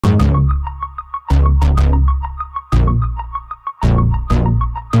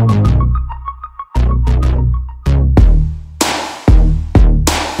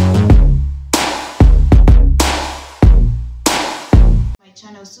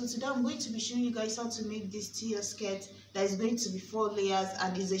So today I'm going to be showing you guys how to make this tier skirt that is going to be 4 layers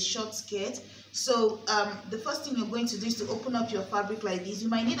and is a short skirt. So the first thing you're going to do is to open up your fabric like this. You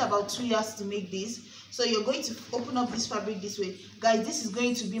might need about 2 yards to make this. So you're going to open up this fabric this way. Guys, this is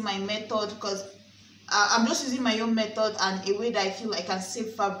going to be my method because I'm just using my own method and a way that I feel I can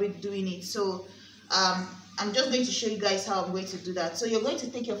save fabric doing it. So I'm just going to show you guys how I'm going to do that. So you're going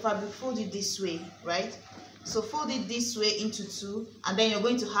to take your fabric, fold it this way, right? So fold it this way into 2, and then you're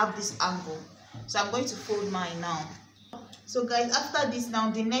going to have this angle. So I'm going to fold mine now. So guys, after this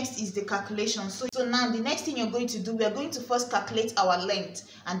now, the next is the calculation. So now the next thing you're going to do, we are going to first calculate our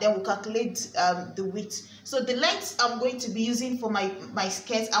length, and then we'll calculate the width. So the length I'm going to be using for my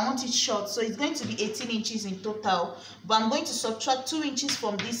skirt, I want it short, so it's going to be 18 inches in total, but I'm going to subtract 2 inches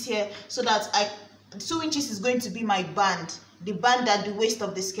from this here, so that 2 inches is going to be my band, the band at the waist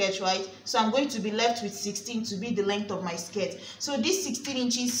of the skirt, right? So I'm going to be left with 16 to be the length of my skirt. So this 16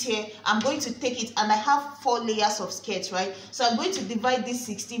 inches here, I'm going to take it, and I have 4 layers of skirts, right? So I'm going to divide this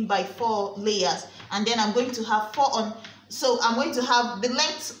 16 by 4 layers, and then I'm going to have 4 on. So I'm going to have the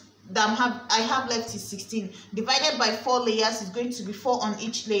length that I have left is 16 divided by 4 layers is going to be 4 on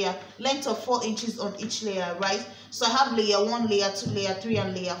each layer, length of 4 inches on each layer, right? So I have layer 1, layer 2, layer 3,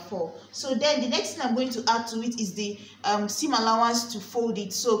 and layer 4. So then the next thing I'm going to add to it is the seam allowance to fold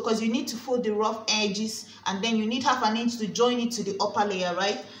it. So because you need to fold the rough edges, and then you need half an inch to join it to the upper layer,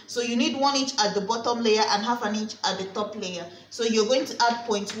 right? So you need 1 inch at the bottom layer and half an inch at the top layer. So you're going to add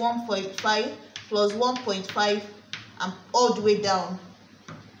 0.1.5 plus 1.5 and all the way down.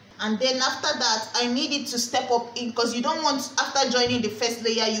 And then after that, I need it to step up in, because you don't want, after joining the first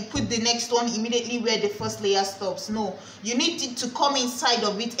layer, you put the next one immediately where the first layer stops. No, you need it to come inside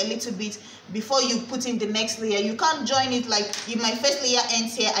of it a little bit before you put in the next layer. You can't join it like, if my first layer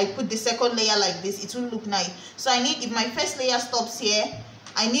ends here, I put the second layer like this, it will look nice. So I need, if my first layer stops here,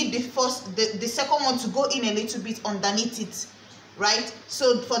 I need the second one to go in a little bit underneath it, right?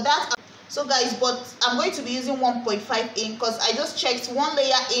 So for that, so guys, but I'm going to be using 1.5 in because I just checked 1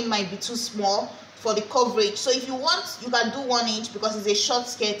 layer in might be too small for the coverage. So if you want, you can do 1 inch because it's a short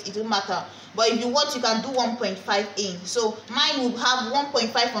skirt, it won't matter. But if you want, you can do 1.5 in. So mine will have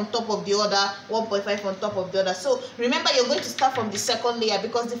 1.5 on top of the other, 1.5 on top of the other. So remember, you're going to start from the second layer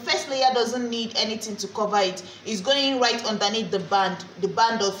because the first layer doesn't need anything to cover it. It's going right underneath the band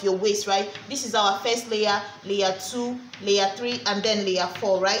of your waist, right? This is our first layer, layer 2, layer 3, and then layer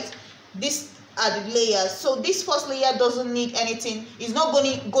 4, right? These are the layers. So this first layer doesn't need anything. It's not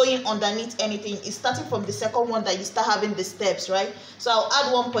going underneath anything. It's starting from the second one that you start having the steps, right? So I'll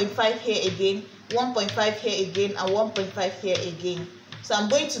add 1.5 here again, 1.5 here again, and 1.5 here again. So I'm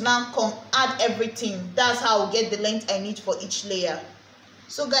going to now add everything. That's how I'll get the length I need for each layer.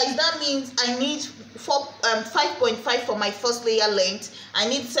 So guys, that means I need 5.5 for my first layer length. I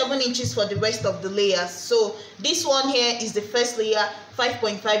need 7 inches for the rest of the layers. So this one here is the first layer,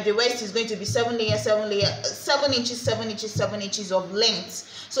 5.5. The rest is going to be 7 inches, 7 inches, 7 inches of length.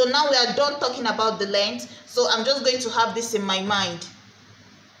 So now we are done talking about the length. So I'm just going to have this in my mind.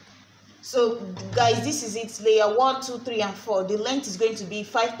 So guys, this is it, layer 1, 2, 3, and 4. The length is going to be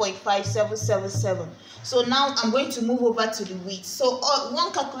 5.5777. So now I'm going to move over to the width. So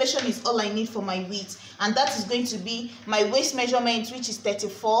one calculation is all I need for my width, and that is going to be my waist measurement, which is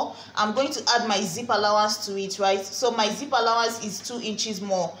 34. I'm going to add my zip allowance to it, right? So my zip allowance is 2 inches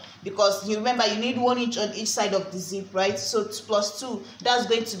more, because you remember you need 1 inch on each side of the zip, right? So plus 2, that's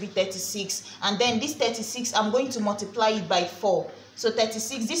going to be 36. And then this 36, I'm going to multiply it by 4. So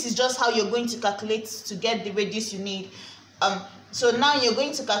 36, this is just how you're going to calculate to get the radius you need. So now you're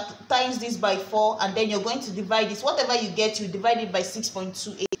going to times this by 4, and then you're going to divide this. Whatever you get, you divide it by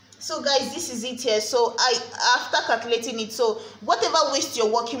 6.28. So guys, this is it here. So after calculating it, so whatever waist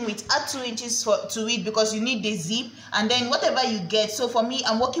you're working with, add 2 inches to it because you need the zip, and then whatever you get. So for me,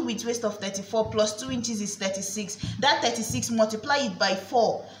 I'm working with waist of 34 plus 2 inches is 36. That 36, multiply it by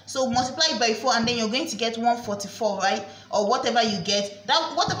 4. So multiply it by 4, and then you're going to get 144, right? Or whatever you get.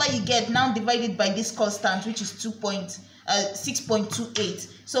 That whatever you get now divided by this constant, which is 6.28.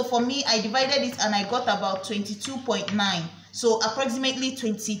 So for me, I divided it and I got about 22.9. So approximately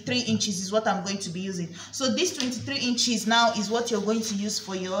 23 inches is what I'm going to be using. So this 23 inches now is what you're going to use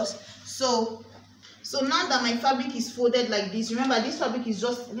for yours. So now that my fabric is folded like this, remember this fabric is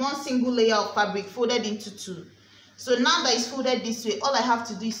just one single layer of fabric folded into 2. So now that it's folded this way, all I have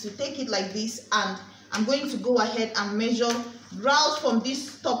to do is to take it like this, and I'm going to go ahead and measure round from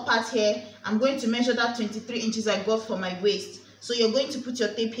this top part here. I'm going to measure that 23 inches I got for my waist. So you're going to put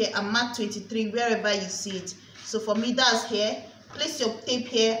your tape here and mark 23 wherever you see it. So for me, that's here. Place your tape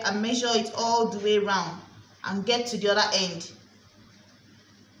here and measure it all the way around and get to the other end.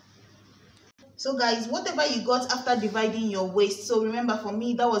 So guys, whatever you got after dividing your waist, so remember for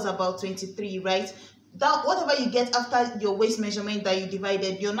me that was about 23, right? That whatever you get after your waist measurement that you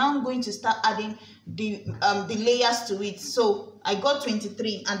divided, you're now going to start adding the layers to it. So I got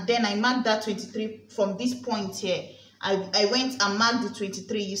 23, and then I marked that 23 from this point here. I went and marked the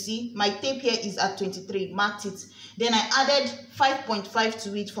 23. You see my tape here is at 23, marked it. Then I added 5.5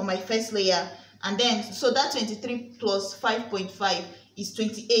 to it for my first layer, and then so that 23 plus 5.5 is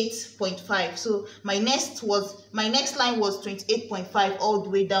 28.5. So my next line was 28.5 all the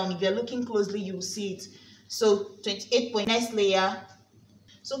way down. If you're looking closely, you will see it. So 28. Next layer.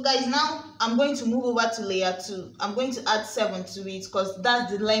 So guys, now I'm going to move over to layer 2. I'm going to add 7 to it because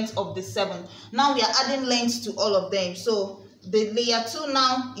that's the length of the 7. Now we are adding lengths to all of them. So the layer 2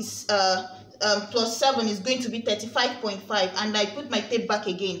 now is plus 7 is going to be 35.5, and I put my tape back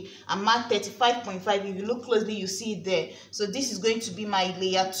again and mark 35.5. If you look closely, you see it there. So this is going to be my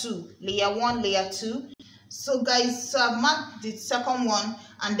layer 2, layer 1, layer 2. So guys, so I've marked the second one,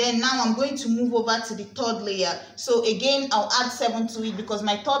 and then now I'm going to move over to the third layer. So again, I'll add 7 to it because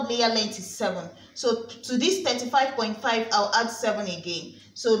my third layer length is 7. So to this 35.5, I'll add 7 again.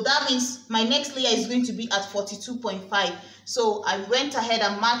 So that means my next layer is going to be at 42.5. So I went ahead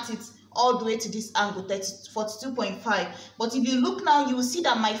and marked it all the way to this angle, 42.5. But if you look now, you will see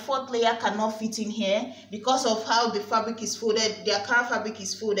that my fourth layer cannot fit in here because of how the fabric is folded, the Ankara fabric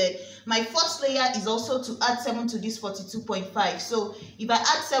is folded. My fourth layer is also to add 7 to this 42.5. So if I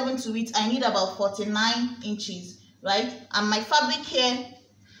add 7 to it, I need about 49 inches, right? And my fabric here,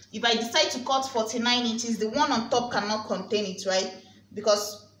 if I decide to cut 49 inches, the one on top cannot contain it, right?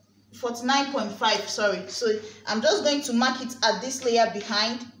 Because 49.5, sorry. So I'm just going to mark it at this layer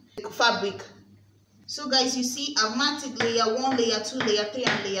behind the fabric. So guys, you see I've marked it layer 1, layer 2, layer 3,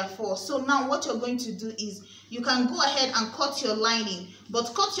 and layer 4. So now what you're going to do is you can go ahead and cut your lining,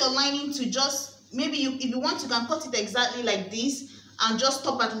 but cut your lining to just maybe if you want, you can cut it exactly like this and just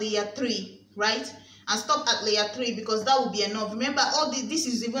stop at layer 3, right? And stop at layer 3 because that will be enough. Remember, all this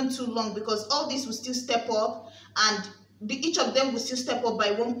is even too long because all this will still step up, and each of them will still step up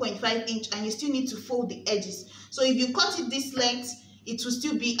by 1.5 inch, and you still need to fold the edges. So if you cut it this length, it will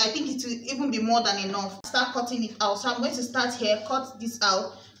still be, I think it will even be more than enough. Start cutting it out. So I'm going to start here, cut this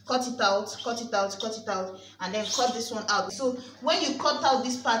out, cut it out, cut it out, cut it out, and then cut this one out. So when you cut out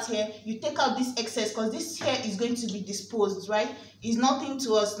this part here, you take out this excess because this hair is going to be disposed, right? It's nothing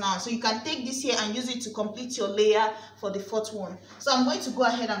to us now. So you can take this here and use it to complete your layer for the fourth one. So I'm going to go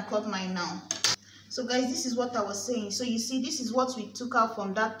ahead and cut mine now. So guys, this is what I was saying. So you see, this is what we took out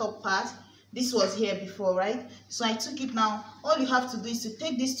from that top part. This was here before, right? So I took it now. All you have to do is to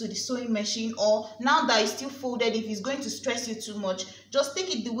take this to the sewing machine, or now that it's still folded, if it's going to stress you too much, just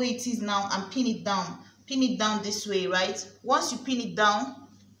take it the way it is now and pin it down. Pin it down this way, right? Once you pin it down,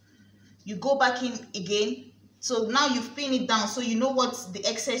 you go back in again. So now you've pinned it down, so you know what the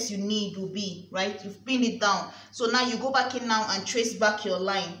excess you need will be, right? You've pinned it down. So now you go back in now and trace back your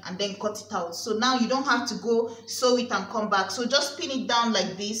line and then cut it out. So now you don't have to go sew it and come back. So just pin it down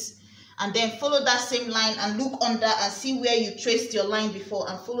like this, and then follow that same line and look under and see where you traced your line before,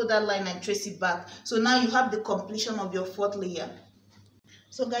 and follow that line and trace it back. So now you have the completion of your fourth layer.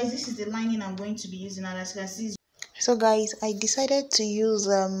 So guys, this is the lining I'm going to be using, and as you can see. So guys, I decided to use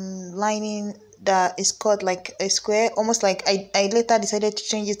lining that is cut like a square, almost like I later decided to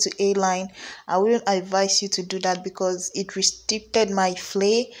change it to A line. I wouldn't advise you to do that because it restricted my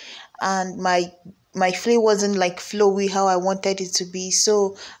flay, and my flay wasn't like flowy how I wanted it to be.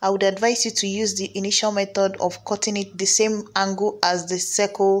 So I would advise you to use the initial method of cutting it the same angle as the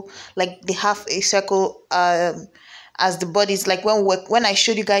circle, like the half a circle as the bodies, like when I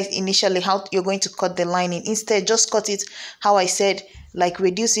showed you guys initially how you're going to cut the lining. Instead, just cut it how I said, like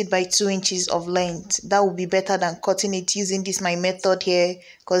reduce it by 2 inches of length. That would be better than cutting it using this my method here,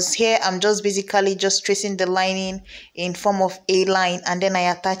 because here I'm just basically just tracing the lining in form of a line, and then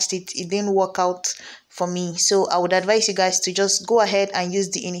I attached it. It didn't work out for me. So I would advise you guys to just go ahead and use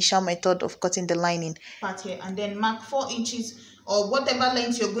the initial method of cutting the lining part here, and then mark 4 inches or whatever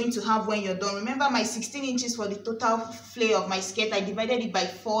length you're going to have when you're done. Remember, my 16 inches for the total flay of my skirt, I divided it by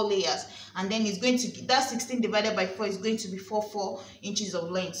 4 layers, and then it's going to, that 16 divided by 4 is going to be 4 inches of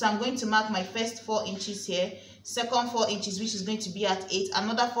length. So I'm going to mark my first 4 inches here, second 4 inches, which is going to be at 8,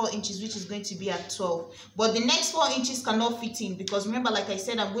 another 4 inches, which is going to be at 12. But the next 4 inches cannot fit in because remember, like I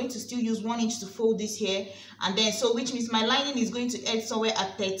said, I'm going to still use 1 inch to fold this here, and then so which means my lining is going to end somewhere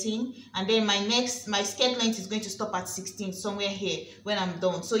at 13, and then my skirt length is going to stop at 16 somewhere here when I'm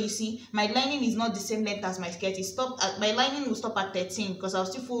done. So you see, my lining is not the same length as my skirt. It stopped at, my lining will stop at 13 because I'll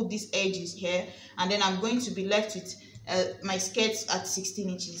still fold these edges here, and then I'm going to be left with my skirts at 16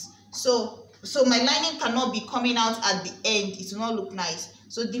 inches. So So my lining cannot be coming out at the end. It will not look nice.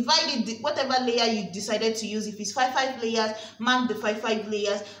 So divide it, whatever layer you decided to use. If it's 5 layers, mark the 5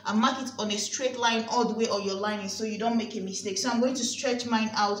 layers and mark it on a straight line all the way on your lining so you don't make a mistake. So I'm going to stretch mine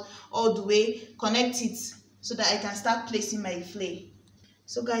out all the way, connect it so that I can start placing my flay.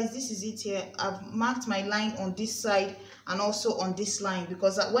 So guys, this is it here. I've marked my line on this side and also on this line,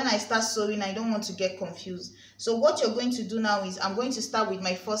 because when I start sewing, I don't want to get confused. So what you're going to do now is I'm going to start with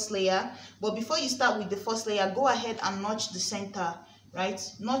my first layer. But before you start with the first layer, go ahead and notch the center, right?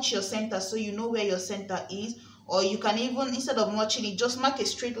 Notch your center so you know where your center is. Or you can even, instead of notching it, just mark a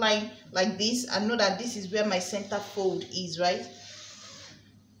straight line like this and know that this is where my center fold is, right?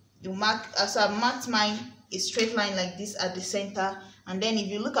 You mark, so I marked mine a straight line like this at the center. And then if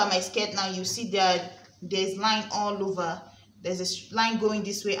you look at my skirt now, you see there's line all over. There's a line going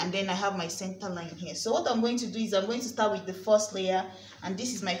this way, and then I have my center line here. So what I'm going to do is I'm going to start with the first layer, and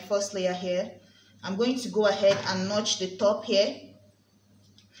this is my first layer here. I'm going to go ahead and notch the top here,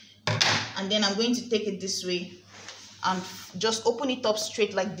 and then I'm going to take it this way and just open it up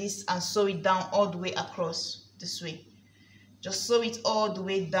straight like this and sew it down all the way across this way. Just sew it all the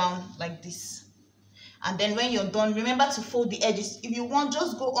way down like this. And then when you're done, remember to fold the edges. If you want,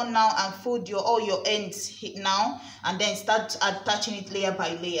 just go on now and fold all your ends now, and then start attaching it layer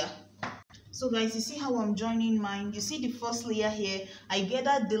by layer. So guys, you see how I'm joining mine? You see the first layer here, I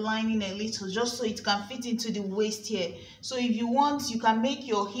gathered the lining a little just so it can fit into the waist here. So if you want, you can make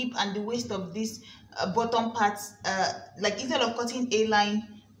your hip and the waist of this bottom part, like instead of cutting a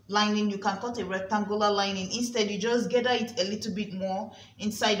lining, you can cut a rectangular lining. Instead, you just gather it a little bit more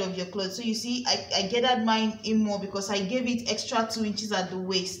inside of your clothes. So you see, I gathered mine in more because I gave it extra 2 inches at the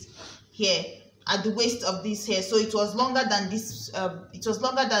waist here, at the waist of this hair. So it was longer than this, it was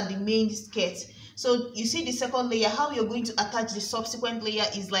longer than the main skirt. So you see the second layer, how you're going to attach the subsequent layer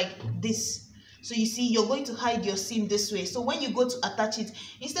is like this. So you see, you're going to hide your seam this way. So when you go to attach it,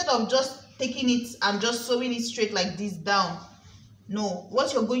 instead of just taking it and just sewing it straight like this down, no,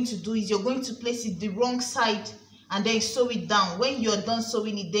 what you're going to do is you're going to place it the wrong side and then sew it down. When you're done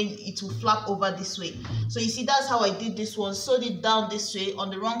sewing it, then it will flap over this way. So you see, that's how I did this one. Sewed it down this way on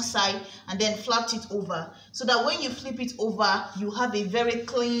the wrong side and then flapped it over, so that when you flip it over, you have a very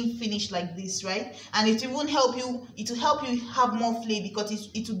clean finish like this, right? And it will help you, have more flay, because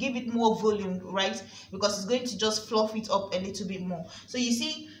it will give it more volume, right? Because it's going to just fluff it up a little bit more. So you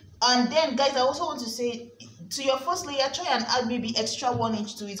see, and then guys, I also want to say, to your first layer, try and add maybe extra 1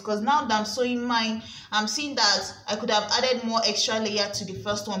 inch to it, because now that I'm sewing mine, I'm seeing that I could have added more extra layer to the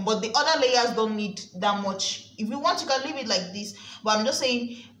first one, but the other layers don't need that much. If you want, you can leave it like this, but I'm just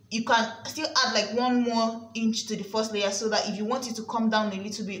saying you can still add like 1 more inch to the first layer, so that if you want it to come down a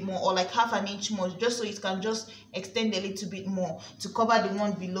little bit more, or like half an inch more, just so it can just extend a little bit more to cover the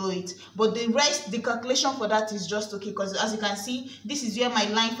one below it. But the rest, the calculation for that is just okay, because as you can see, this is where my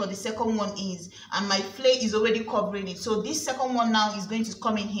line for the second one is, and my flay is already covering it. So this second one now is going to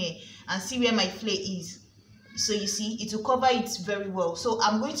come in here and see where my flay is. So you see, it will cover it very well. So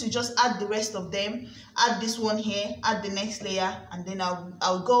I'm going to just add the rest of them, add this one here, add the next layer, and then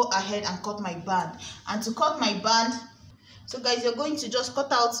I'll go ahead and cut my band. And to cut my band, so guys, you're going to just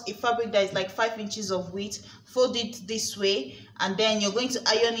cut out a fabric that is like 5 inches of width, fold it this way, and then you're going to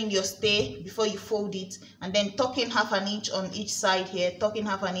iron in your stay before you fold it, and then tuck in half an inch on each side here, tuck in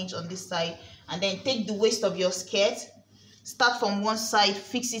half an inch on this side, and then take the waist of your skirt, start from one side,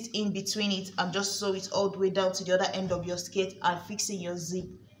 fix it in between it, and just sew it all the way down to the other end of your skirt and fixing your zip.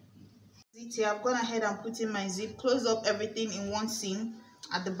 Here, I've gone ahead and put in my zip, close up everything in one seam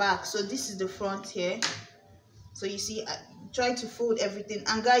at the back. So this is the front here. So you see, I try to fold everything.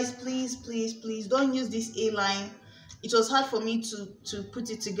 And guys, please don't use this A-line. It was hard for me to put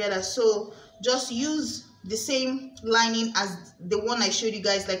it together. So just use the same lining as the one I showed you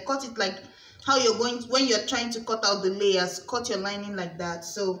guys. Like, cut it like how you're going when you're trying to cut out the layers. Cut your lining like that.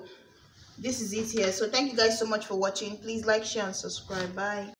 So this is it here. So thank you guys so much for watching. Please like, share, and subscribe. Bye.